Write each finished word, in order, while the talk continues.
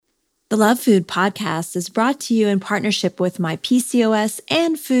The Love Food podcast is brought to you in partnership with my PCOS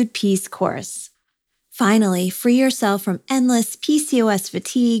and Food Peace course. Finally, free yourself from endless PCOS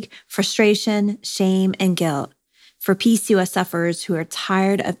fatigue, frustration, shame, and guilt. For PCOS sufferers who are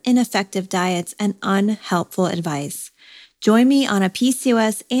tired of ineffective diets and unhelpful advice. Join me on a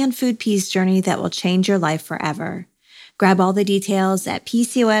PCOS and Food Peace journey that will change your life forever. Grab all the details at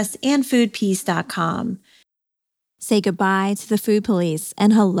PCOSandFoodPeace.com. Say goodbye to the food police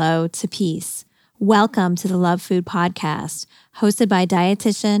and hello to peace. Welcome to the Love Food podcast, hosted by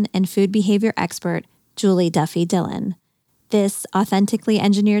dietitian and food behavior expert Julie Duffy Dillon. This authentically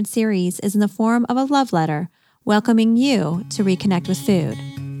engineered series is in the form of a love letter, welcoming you to reconnect with food.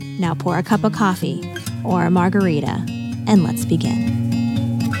 Now pour a cup of coffee or a margarita, and let's begin.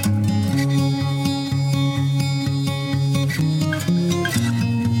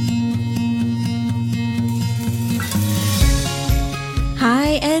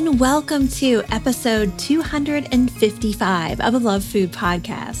 Hi, and welcome to episode 255 of the Love Food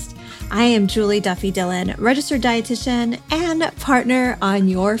podcast. I am Julie Duffy Dillon, registered dietitian and partner on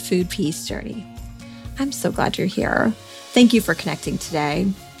your Food Peace journey. I'm so glad you're here. Thank you for connecting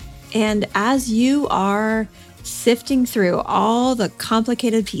today. And as you are sifting through all the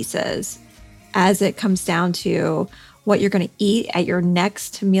complicated pieces as it comes down to what you're going to eat at your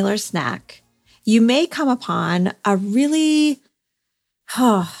next meal or snack, you may come upon a really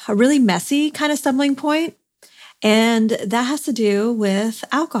messy kind of stumbling point, and that has to do with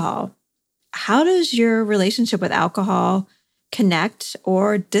alcohol. How does your relationship with alcohol connect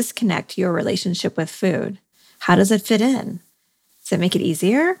or disconnect your relationship with food? How does it fit in? Does it make it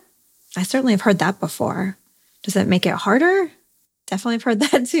easier? I certainly have heard that before. Does it make it harder? Definitely have heard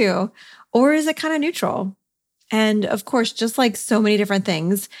that too. Or is it kind of neutral? And of course, just like so many different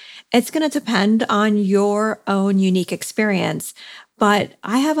things, it's going to depend on your own unique experience. But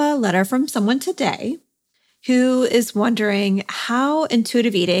I have a letter from someone today who is wondering how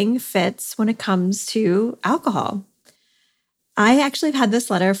intuitive eating fits when it comes to alcohol. I actually have had this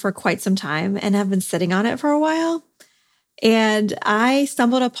letter for quite some time and have been sitting on it for a while. And I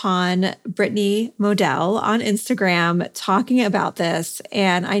stumbled upon Brittany Modell on Instagram talking about this,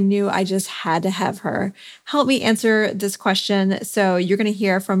 and I knew I just had to have her help me answer this question. So you're going to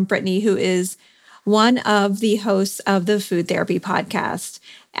hear from Brittany, who is one of the hosts of the Food Therapy podcast.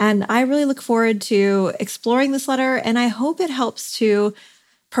 And I really look forward to exploring this letter, and I hope it helps to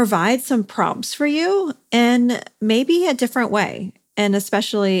provide some prompts for you in maybe a different way, and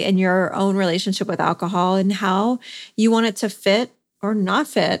especially in your own relationship with alcohol and how you want it to fit or not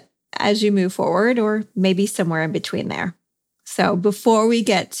fit as you move forward, or maybe somewhere in between there. So before we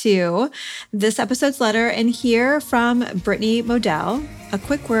get to this episode's letter and hear from Brittany Modell, a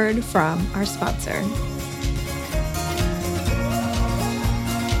quick word from our sponsor.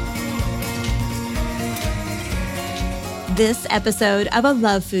 This episode of a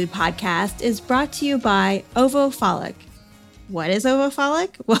Love Food podcast is brought to you by Ovofolic. What is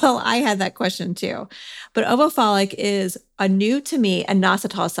Ovofolic? Well, I had that question too. But Ovofolic is a new to me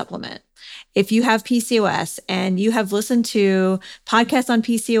inositol supplement. If you have PCOS and you have listened to podcasts on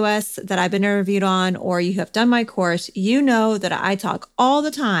PCOS that I've been interviewed on, or you have done my course, you know that I talk all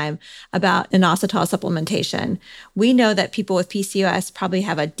the time about inositol supplementation. We know that people with PCOS probably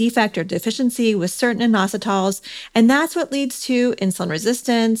have a defect or deficiency with certain inositols, and that's what leads to insulin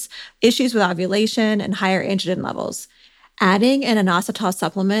resistance, issues with ovulation, and higher androgen levels. Adding an inositol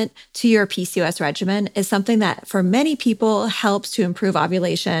supplement to your PCOS regimen is something that for many people helps to improve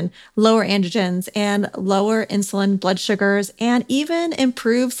ovulation, lower androgens, and lower insulin blood sugars, and even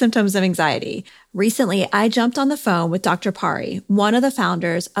improve symptoms of anxiety. Recently, I jumped on the phone with Dr. Pari, one of the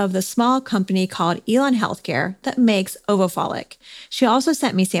founders of the small company called Elon Healthcare that makes Ovofolic. She also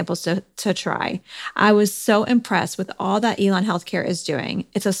sent me samples to try. I was so impressed with all that Elon Healthcare is doing.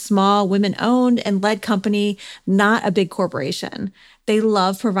 It's a small women-owned and led company, not a big corporation. They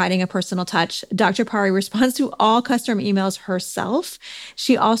love providing a personal touch. Dr. Pari responds to all customer emails herself.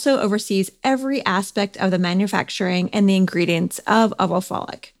 She also oversees every aspect of the manufacturing and the ingredients of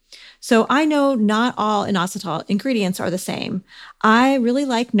Ovofolic. So I know not all inositol ingredients are the same. I really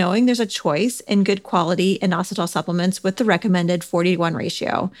like knowing there's a choice in good quality inositol supplements with the recommended 40-to-1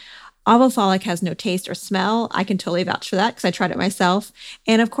 ratio. Ovofolic has no taste or smell. I can totally vouch for that because I tried it myself.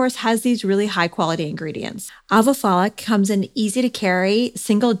 And of course, has these really high quality ingredients. Ovofolic comes in easy to carry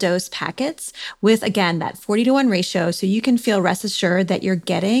single dose packets with, again, that 40-to-1 ratio. So you can feel rest assured that you're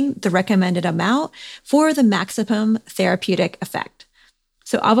getting the recommended amount for the maximum therapeutic effect.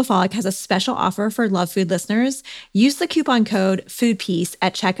 So Avofolic has a special offer for Love Food listeners. Use the coupon code FOODPEACE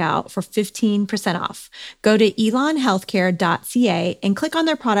at checkout for 15% off. Go to elonhealthcare.ca and click on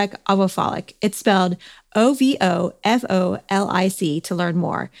their product Avofolic. It's spelled OVOFOLIC to learn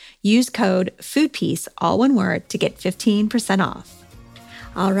more. Use code FOODPEACE, all one word, to get 15% off.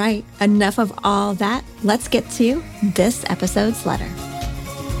 All right, enough of all that. Let's get to this episode's letter.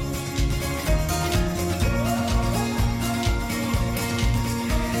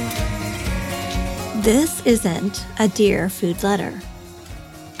 This isn't a Dear Food letter.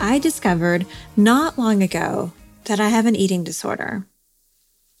 I discovered not long ago that I have an eating disorder.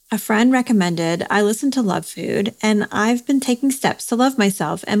 A friend recommended I listen to Love Food, and I've been taking steps to love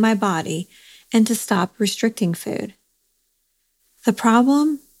myself and my body and to stop restricting food. The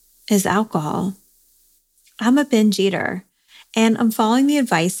problem is alcohol. I'm a binge eater, and I'm following the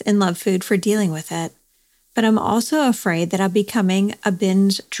advice in Love Food for dealing with it, but I'm also afraid that I'm becoming a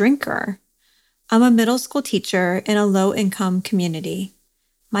binge drinker. I'm a middle school teacher in a low-income community.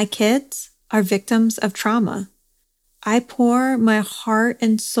 My kids are victims of trauma. I pour my heart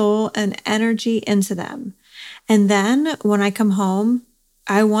and soul and energy into them. And then when I come home,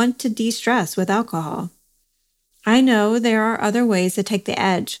 I want to de-stress with alcohol. I know there are other ways to take the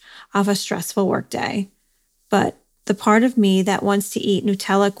edge off a stressful workday, but the part of me that wants to eat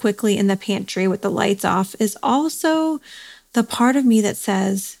Nutella quickly in the pantry with the lights off is also the part of me that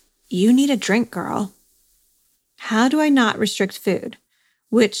says, you need a drink, girl. How do I not restrict food,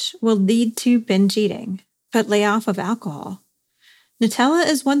 which will lead to binge eating, but lay off of alcohol? Nutella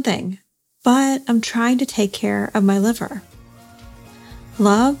is one thing, but I'm trying to take care of my liver.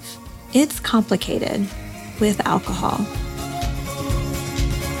 Love, it's complicated with alcohol.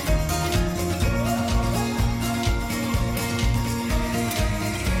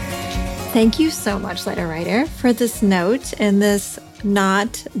 Thank you so much, letter writer, for this note and this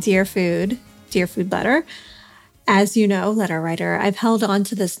not Dear Food letter. As you know, letter writer, I've held on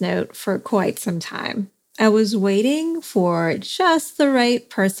to this note for quite some time. I was waiting for just the right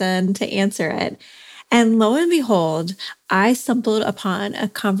person to answer it. And lo and behold, I stumbled upon a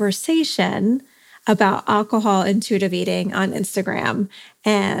conversation about alcohol intuitive eating on Instagram.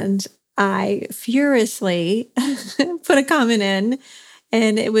 And I furiously put a comment in,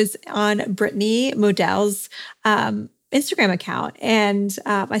 and it was on Brittany Modell's Instagram account. And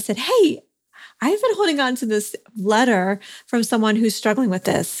I said, hey, I've been holding on to this letter from someone who's struggling with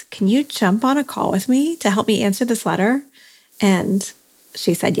this. Can you jump on a call with me to help me answer this letter? And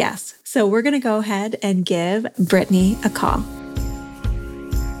she said yes. So we're going to go ahead and give Brittany a call.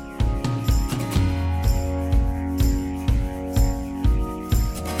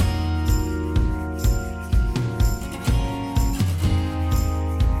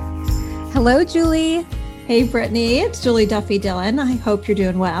 Hello, Julie. Hey, Brittany. It's Julie Duffy Dillon. I hope you're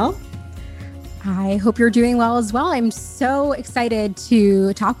doing well. I hope you're doing well as well. I'm so excited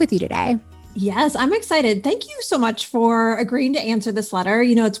to talk with you today. Yes, I'm excited. Thank you so much for agreeing to answer this letter.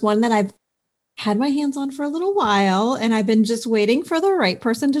 You know, it's one that I've had my hands on for a little while, and I've been just waiting for the right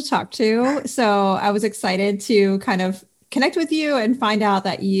person to talk to. So I was excited to kind of connect with you and find out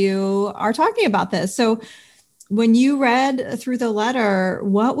that you are talking about this. So when you read through the letter,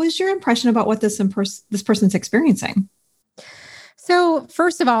 what was your impression about what this person's experiencing? So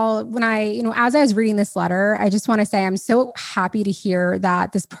first of all, as I was reading this letter, I just want to say I'm so happy to hear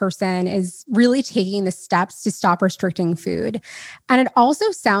that this person is really taking the steps to stop restricting food. And it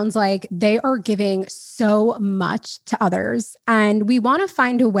also sounds like they are giving so much to others. And we want to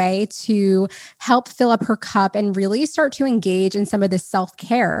find a way to help fill up her cup and really start to engage in some of this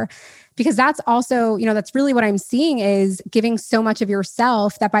self-care. Because that's also, that's really what I'm seeing is giving so much of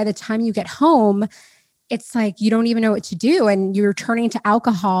yourself that by the time you get home, it's like you don't even know what to do. And you're turning to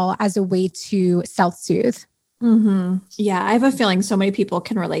alcohol as a way to self-soothe. Mm-hmm. Yeah, I have a feeling so many people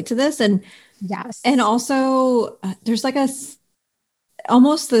can relate to this. And yes. And also there's like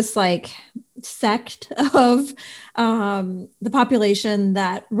almost this like sect of the population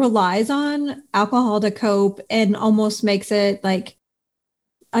that relies on alcohol to cope and almost makes it like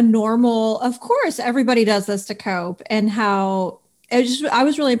a normal, of course, everybody does this to cope, and how I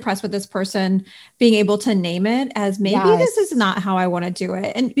was really impressed with this person being able to name it as maybe this is not how I want to do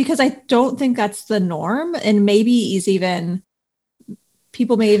it. And because I don't think that's the norm, and maybe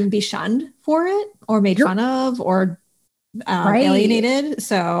people may even be shunned for it or made fun of or alienated.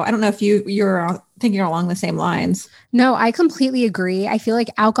 So I don't know if you're thinking along the same lines. No, I completely agree. I feel like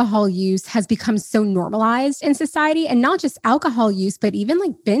alcohol use has become so normalized in society, and not just alcohol use, but even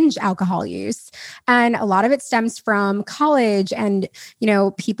like binge alcohol use. And a lot of it stems from college and,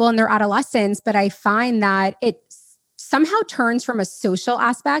 people in their adolescence. But I find that it somehow turns from a social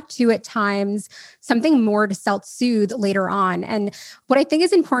aspect to at times something more to self-soothe later on. And what I think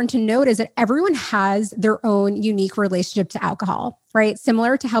is important to note is that everyone has their own unique relationship to alcohol, right?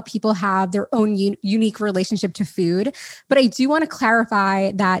 Similar to how people have their own unique relationship to food. But I do want to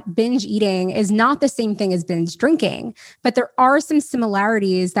clarify that binge eating is not the same thing as binge drinking, but there are some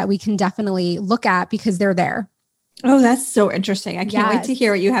similarities that we can definitely look at because they're there. Oh, that's so interesting. I can't wait to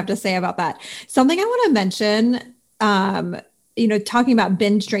hear what you have to say about that. Something I want to mention, talking about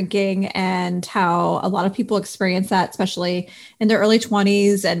binge drinking and how a lot of people experience that, especially in their early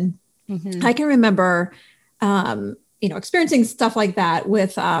 20s. And I can remember, experiencing stuff like that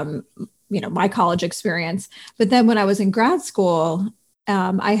with, my college experience. But then when I was in grad school,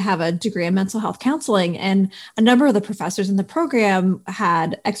 I have a degree in mental health counseling, and a number of the professors in the program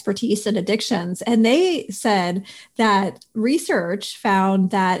had expertise in addictions. And they said that research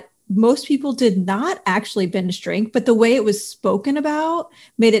found that most people did not actually binge drink, but the way it was spoken about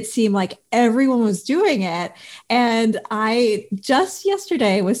made it seem like everyone was doing it. And I just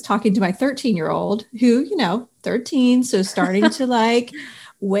yesterday was talking to my 13-year-old who, 13, so starting to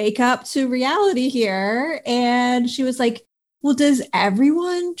wake up to reality here. And she was like, well, does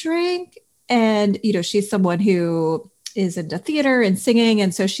everyone drink? And, she's someone who is into theater and singing.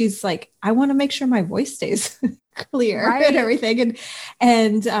 And so she's like, I want to make sure my voice stays clear and everything.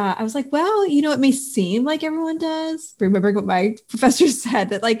 And I was like, well, it may seem like everyone does. Remembering what my professor said,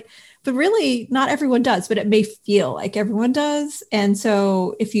 that but really not everyone does, but it may feel like everyone does. And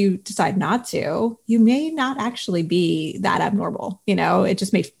so if you decide not to, you may not actually be that abnormal. It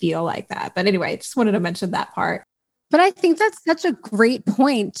just may feel like that. But anyway, just wanted to mention that part. But I think that's such a great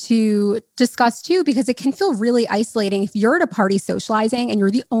point to discuss too, because it can feel really isolating if you're at a party socializing and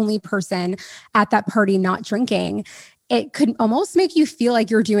you're the only person at that party not drinking. It could almost make you feel like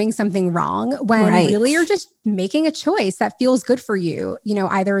you're doing something wrong when really you're just making a choice that feels good for you,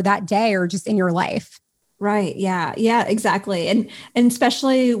 either that day or just in your life. Right. Yeah. Yeah, exactly. And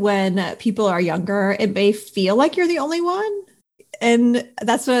especially when people are younger, it may feel like you're the only one. And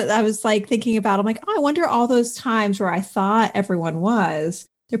that's what I was thinking about. I'm like, oh, I wonder all those times where I thought everyone was,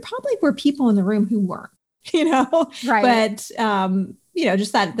 there probably were people in the room who weren't, Right. But,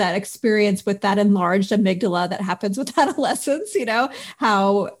 just that experience with that enlarged amygdala that happens with adolescence,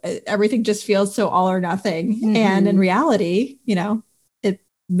 how everything just feels so all or nothing. Mm-hmm. And in reality, it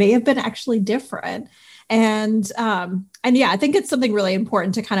may have been actually different. And yeah, I think it's something really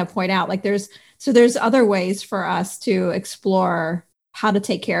important to kind of point out, there's other ways for us to explore how to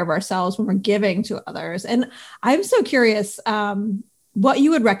take care of ourselves when we're giving to others. And I'm so curious what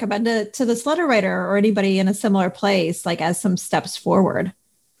you would recommend to this letter writer or anybody in a similar place, as some steps forward.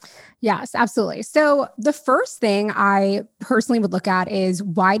 Yes, absolutely. So the first thing I personally would look at is,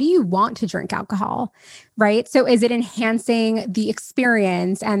 why do you want to drink alcohol, right? So is it enhancing the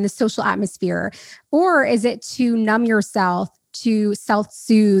experience and the social atmosphere, or is it to numb yourself, to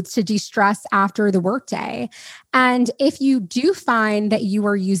self-soothe, to de-stress after the workday? And if you do find that you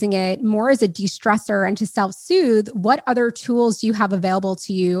are using it more as a de-stressor and to self-soothe, what other tools do you have available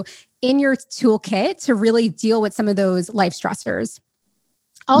to you in your toolkit to really deal with some of those life stressors?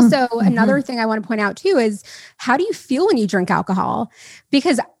 Also, another thing I want to point out too is, how do you feel when you drink alcohol?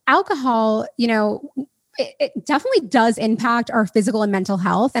 Because alcohol, it definitely does impact our physical and mental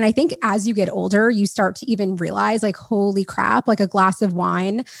health. And I think as you get older, you start to even realize holy crap, a glass of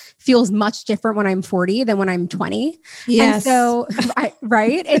wine feels much different when I'm 40 than when I'm 20. Yes. And so,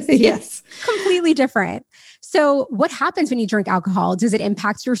 right? It's completely different. So what happens when you drink alcohol? Does it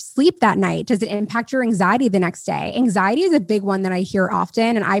impact your sleep that night? Does it impact your anxiety the next day? Anxiety is a big one that I hear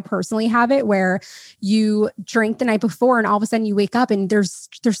often. And I personally have it where you drink the night before and all of a sudden you wake up and there's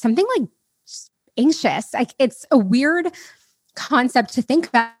something anxious. It's a weird concept to think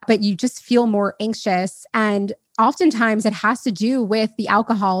about, but you just feel more anxious. And oftentimes it has to do with the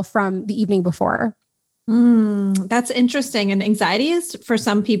alcohol from the evening before. That's interesting. And anxiety is, for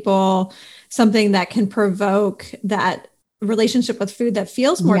some people, something that can provoke that relationship with food that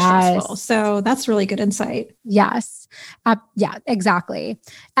feels more stressful. So that's really good insight. Yes. Yeah, exactly.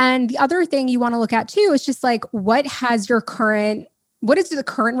 And the other thing you want to look at too is just what does the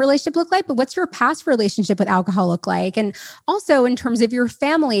current relationship look like? But what's your past relationship with alcohol look like? And also in terms of your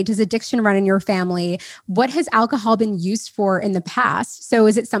family, does addiction run in your family? What has alcohol been used for in the past? So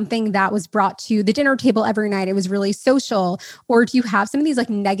is it something that was brought to the dinner table every night? It was really social. Or do you have some of these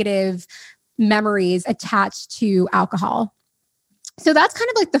negative memories attached to alcohol? So that's kind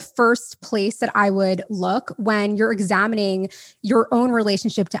of like the first place that I would look when you're examining your own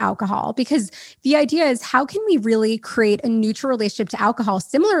relationship to alcohol, because the idea is, how can we really create a neutral relationship to alcohol,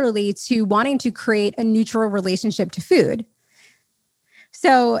 similarly to wanting to create a neutral relationship to food?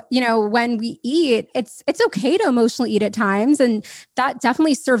 So, when we eat, it's okay to emotionally eat at times, and that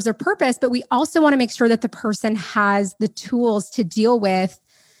definitely serves a purpose, but we also want to make sure that the person has the tools to deal with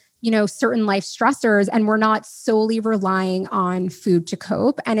certain life stressors, and we're not solely relying on food to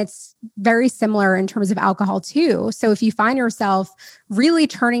cope. And it's very similar in terms of alcohol too. So if you find yourself really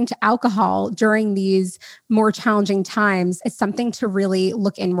turning to alcohol during these more challenging times, it's something to really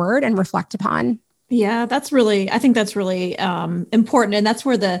look inward and reflect upon. Yeah, I think that's really important. And that's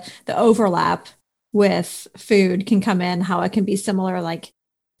where the overlap with food can come in, how it can be similar. Like,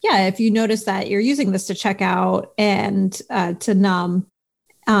 yeah, if you notice that you're using this to check out and to numb,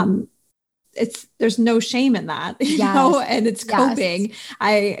 there's no shame in that, and it's coping. Yes.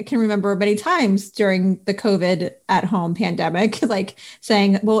 I can remember many times during the COVID at home pandemic, like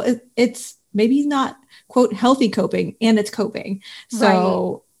saying, well, it's maybe not quote healthy coping, and it's coping.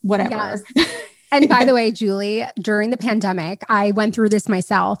 So whatever. Yes. And by the way, Julie, during the pandemic, I went through this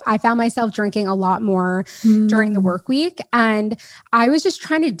myself. I found myself drinking a lot more during the work week, and I was just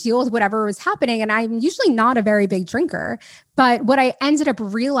trying to deal with whatever was happening. And I'm usually not a very big drinker, but what I ended up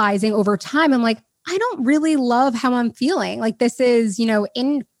realizing over time, I'm like, I don't really love how I'm feeling. Like, this is,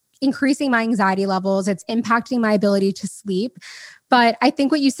 increasing my anxiety levels. It's impacting my ability to sleep. But I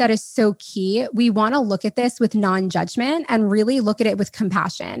think what you said is so key. We want to look at this with non-judgment and really look at it with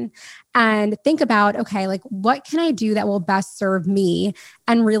compassion and think about, okay, like, what can I do that will best serve me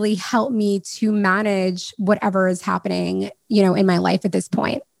and really help me to manage whatever is happening, in my life at this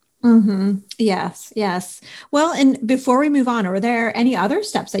point. Mm-hmm. Yes. Yes. Well, and before we move on, are there any other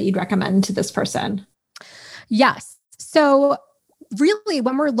steps that you'd recommend to this person? Yes. So really,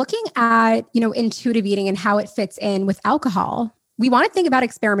 when we're looking at, intuitive eating and how it fits in with alcohol, we want to think about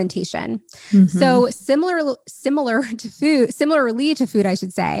experimentation. Mm-hmm. So similarly to food, I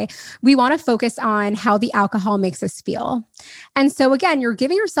should say, we want to focus on how the alcohol makes us feel. And so again, you're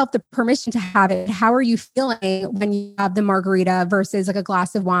giving yourself the permission to have it. How are you feeling when you have the margarita versus like a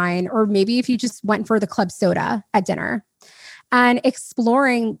glass of wine? Or maybe if you just went for the club soda at dinner? And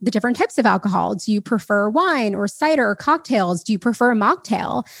exploring the different types of alcohol. Do you prefer wine or cider or cocktails? Do you prefer a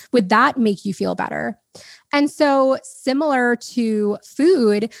mocktail? Would that make you feel better? And so similar to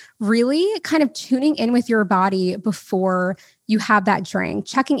food, really kind of tuning in with your body before you have that drink,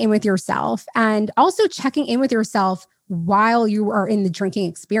 checking in with yourself, and also checking in with yourself while you are in the drinking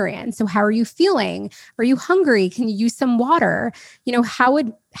experience. So how are you feeling? Are you hungry? Can you use some water? How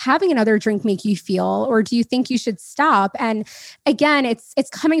would having another drink make you feel? Or do you think you should stop? And again, it's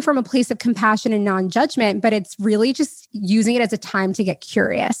coming from a place of compassion and non-judgment, but it's really just using it as a time to get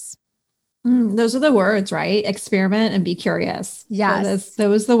curious. Those are the words, right? Experiment and be curious. Yes. So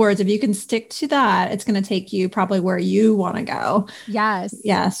those are the words. If you can stick to that, it's going to take you probably where you want to go. Yes.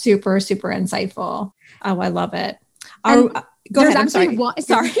 Yeah. Super, super insightful. Oh, I love it. Go ahead. I'm sorry.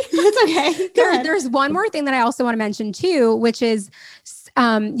 Sorry. That's okay. There's one more thing that I also want to mention too, which is,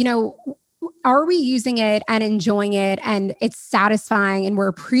 are we using it and enjoying it and it's satisfying and we're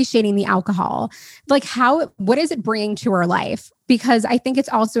appreciating the alcohol? Like what is it bringing to our life? Because I think it's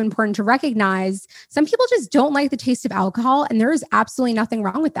also important to recognize some people just don't like the taste of alcohol, and there is absolutely nothing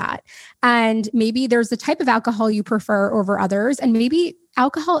wrong with that. And maybe there's a type of alcohol you prefer over others, and maybe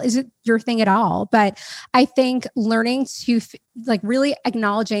alcohol isn't your thing at all. But I think learning to really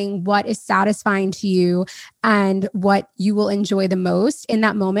acknowledging what is satisfying to you and what you will enjoy the most in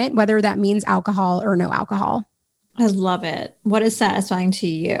that moment, whether that means alcohol or no alcohol. I love it. What is satisfying to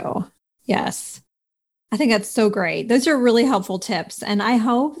you? Yes. I think that's so great. Those are really helpful tips. And I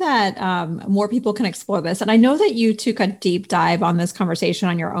hope that more people can explore this. And I know that you took a deep dive on this conversation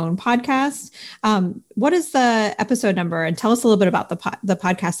on your own podcast. What is the episode number? And tell us a little bit about the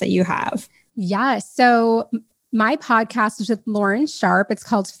podcast that you have. Yeah. So my podcast is with Lauren Sharp. It's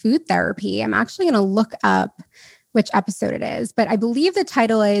called Food Therapy. I'm actually going to look up which episode it is, but I believe the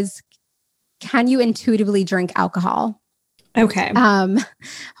title is Can You Intuitively Drink Alcohol? Okay.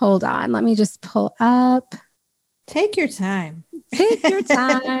 Hold on. Let me just pull up. Take your time. Take your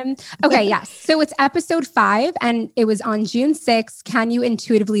time. Okay. Yes. So it's episode 5 and it was on June 6th. Can you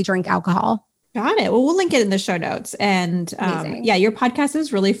intuitively drink alcohol? Got it. Well, we'll link it in the show notes. And yeah, your podcast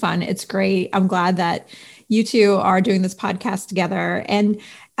is really fun. It's great. I'm glad that you two are doing this podcast together. And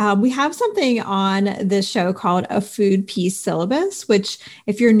we have something on this show called a Food Peace Syllabus, which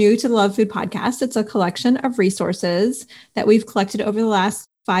if you're new to the Love Food Podcast, it's a collection of resources that we've collected over the last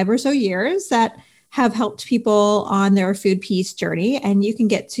 5 or so years that have helped people on their food peace journey. And you can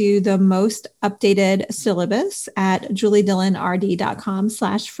get to the most updated syllabus at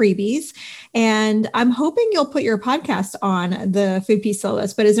juliedillonrd.com/freebies. And I'm hoping you'll put your podcast on the food peace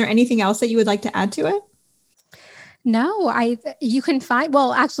syllabus, but is there anything else that you would like to add to it? No, you can find,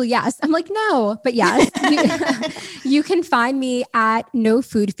 well, actually, yes. I'm like, no, but yes, you can find me at No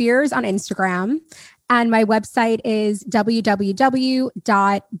Food Fears on Instagram. And my website is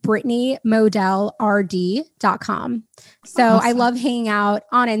www.brittanymodelrd.com. So awesome. I love hanging out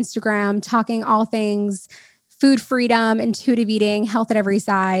on Instagram, talking all things food freedom, intuitive eating, health at every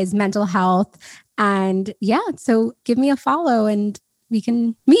size, mental health. And yeah, so give me a follow and we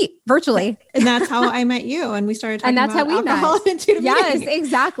can meet virtually. And that's how I met you. And we started talking about alcohol and intuitive eating. Yes,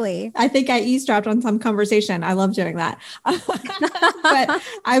 exactly. I think I eavesdropped on some conversation. I love doing that. But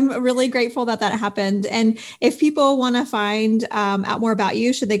I'm really grateful that happened. And if people want to find out more about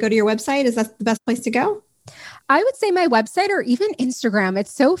you, should they go to your website? Is that the best place to go? I would say my website or even Instagram.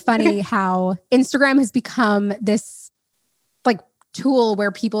 It's so funny how Instagram has become this tool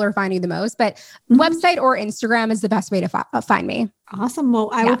where people are finding the most, but website or Instagram is the best way to find me. Awesome. Well,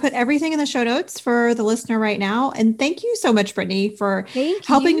 I will put everything in the show notes for the listener right now. And thank you so much, Brittany, for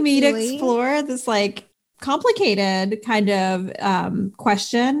helping me to explore this complicated kind of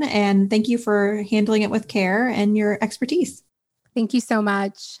question. And thank you for handling it with care and your expertise. Thank you so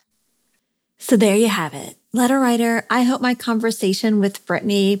much. So there you have it. Letter writer, I hope my conversation with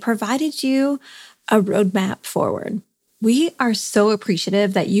Brittany provided you a roadmap forward. We are so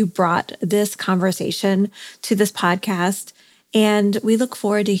appreciative that you brought this conversation to this podcast, and we look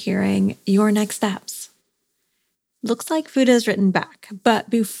forward to hearing your next steps. Looks like food is written back,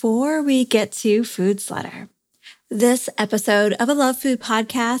 but before we get to Food's Letter, this episode of a Love Food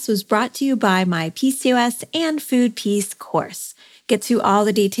podcast was brought to you by my PCOS and Food Peace course. Get to all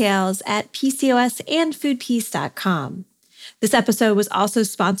the details at PCOSandFoodPeace.com. This episode was also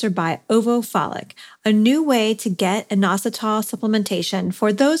sponsored by Ovofolic, a new way to get inositol supplementation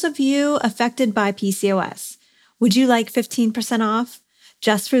for those of you affected by PCOS. Would you like 15% off?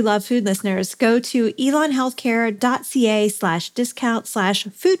 Just for Love Food listeners, go to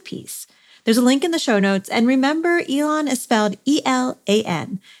elonhealthcare.ca/discount/foodpeace. There's a link in the show notes, and remember, Elon is spelled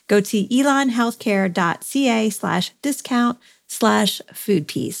ELAN. Go to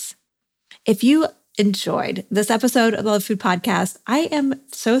elonhealthcare.ca/discount/foodpeace. If you enjoyed this episode of the Love Food Podcast, I am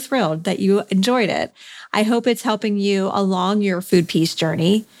so thrilled that you enjoyed it. I hope it's helping you along your food peace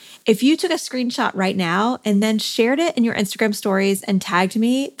journey. If you took a screenshot right now and then shared it in your Instagram stories and tagged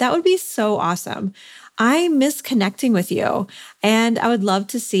me, that would be so awesome. I miss connecting with you, and I would love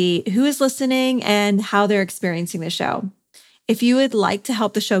to see who is listening and how they're experiencing the show. If you would like to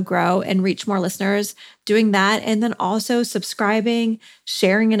help the show grow and reach more listeners, doing that, and then also subscribing,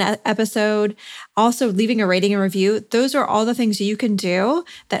 sharing an episode, also leaving a rating and review, those are all the things you can do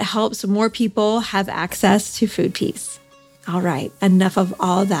that helps more people have access to food peace. All right, enough of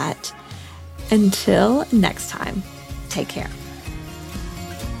all that. Until next time, take care.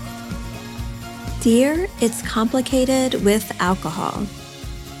 Dear, it's complicated with alcohol.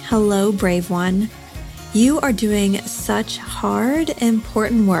 Hello, brave one. You are doing such hard,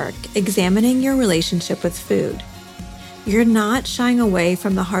 important work examining your relationship with food. You're not shying away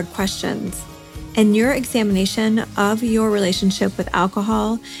from the hard questions, and your examination of your relationship with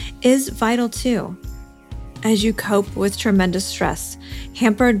alcohol is vital too. As you cope with tremendous stress,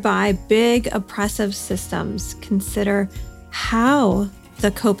 hampered by big oppressive systems, consider how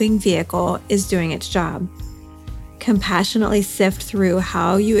the coping vehicle is doing its job. Compassionately sift through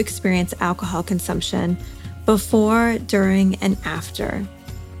how you experience alcohol consumption before, during, and after.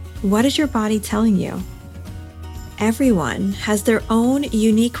 What is your body telling you? Everyone has their own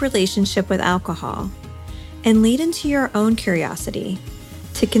unique relationship with alcohol, and lead into your own curiosity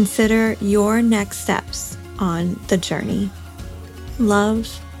to consider your next steps on the journey. Love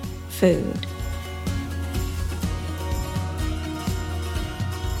food.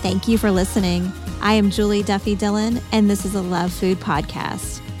 Thank you for listening. I am Julie Duffy Dillon, and this is a Love Food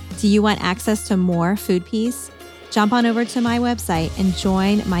podcast. Do you want access to more food peace? Jump on over to my website and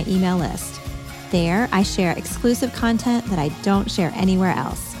join my email list. There, I share exclusive content that I don't share anywhere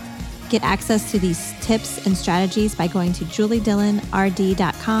else. Get access to these tips and strategies by going to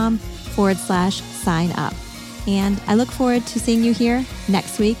juliedillonrd.com/sign up. And I look forward to seeing you here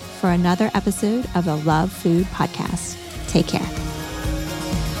next week for another episode of the Love Food podcast. Take care.